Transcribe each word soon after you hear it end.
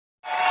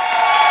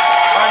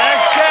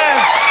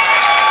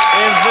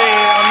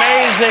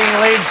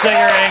amazing lead singer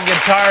and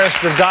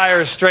guitarist of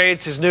Dire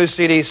Straits. His new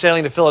CD,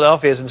 Sailing to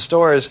Philadelphia, is in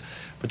stores.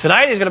 But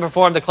tonight he's going to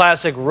perform the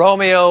classic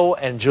Romeo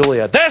and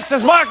Juliet. This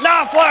is Mark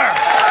Knopfler!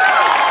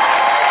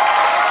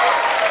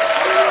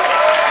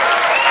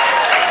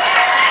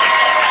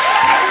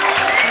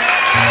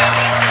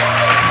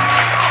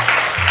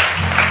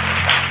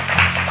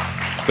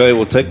 Okay,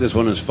 we'll take this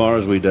one as far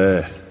as we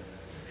dare.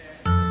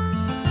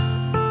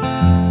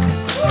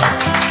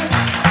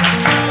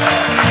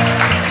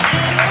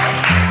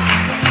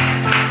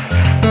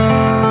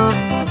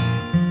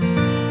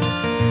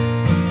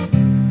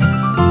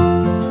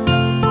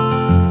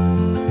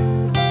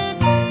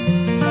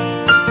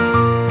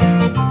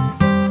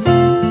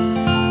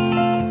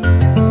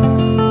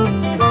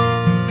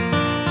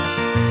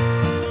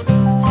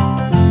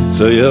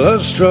 So your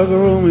love struggle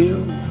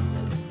Romeo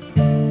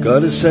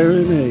got a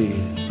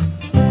serenade,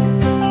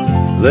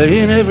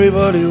 laying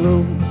everybody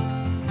low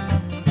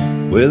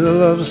with a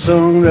love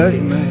song that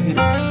he made.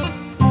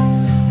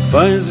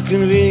 Finds the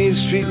convenient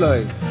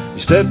streetlight, he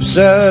steps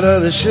out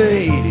of the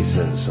shade. He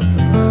says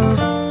something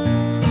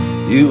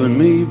like, you and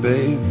me,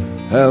 babe,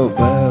 how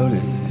about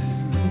it?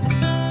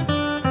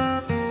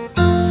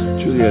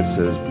 Juliet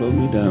says, blow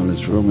me down,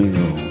 it's Romeo.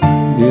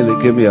 He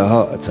nearly give me a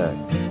heart attack.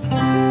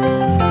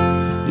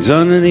 He's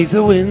underneath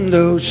the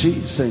window,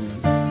 she's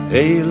singing,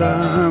 hey,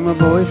 la, my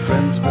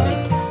boyfriend's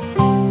back.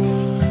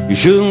 You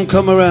shouldn't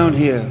come around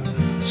here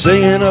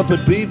singing up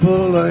at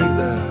people like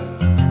that.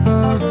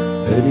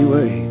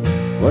 Anyway,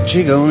 what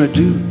you gonna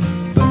do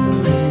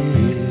about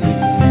it?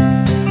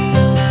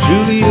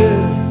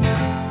 Juliet,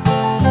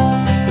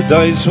 the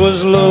dice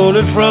was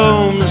loaded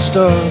from the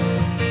start,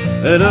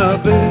 and I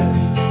bet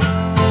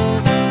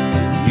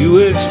you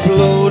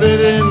exploded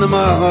into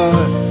my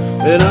heart,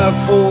 and I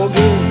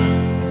forget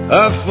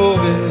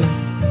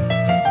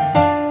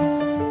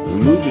the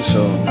movie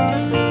song.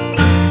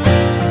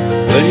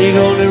 When you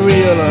gonna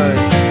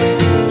realize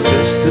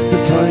just that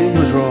the time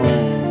was wrong?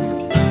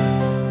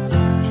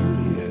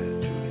 Juliet,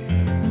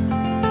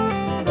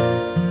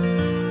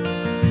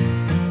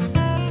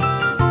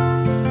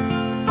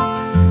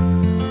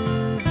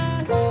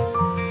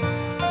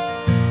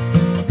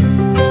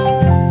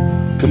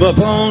 Juliet. Come up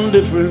on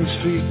different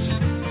streets,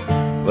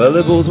 well,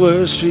 they both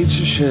were streets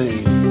of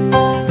shame,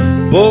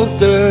 both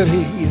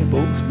dirty,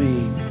 both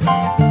mean.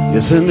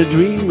 Yes, and the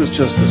dream was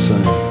just the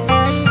same.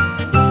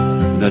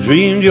 And I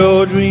dreamed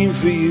your dream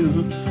for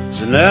you,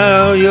 so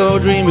now your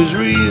dream is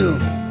real.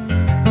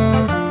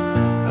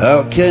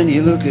 How can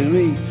you look at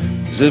me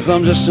as if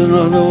I'm just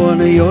another one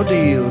of your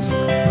deals,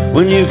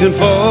 when you can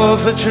fall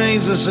for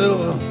chains of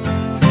silver,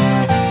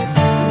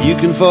 and you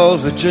can fall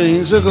for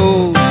chains of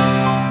gold,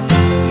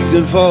 you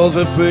can fall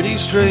for pretty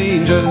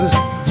strangers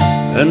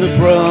and the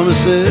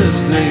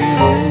promises they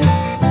hold.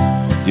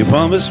 You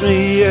promised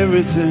me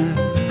everything,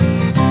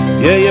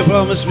 yeah, you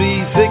promised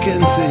me thick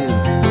and thin.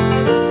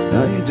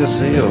 Now you just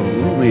say, oh,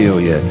 Romeo,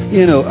 yeah.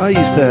 You know, I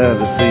used to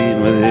have a scene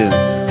with him.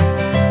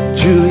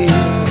 Juliet,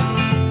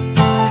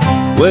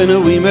 when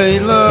we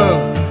made love,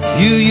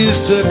 you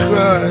used to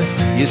cry.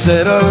 You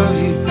said, I love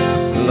you,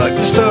 like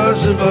the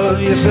stars above.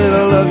 You said,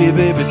 I love you,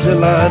 baby,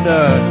 till I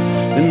die.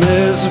 And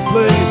there's a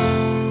place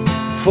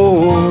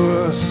for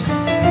us.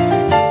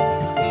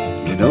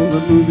 You know the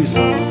movie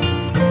song.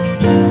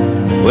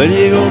 When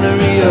you gonna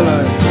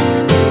realize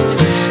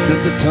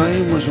that the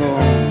time was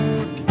wrong?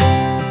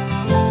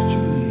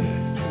 Juliet,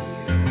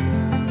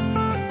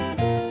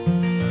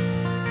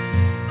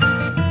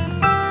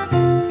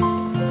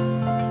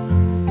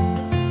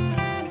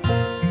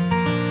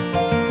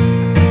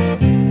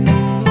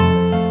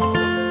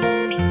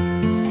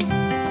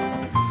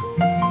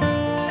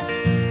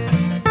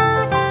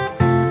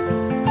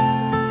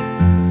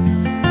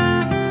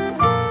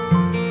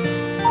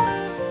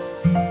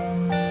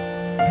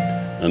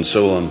 and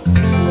so on.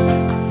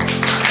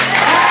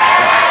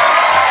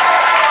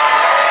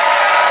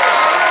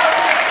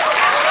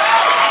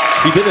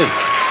 He did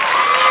it.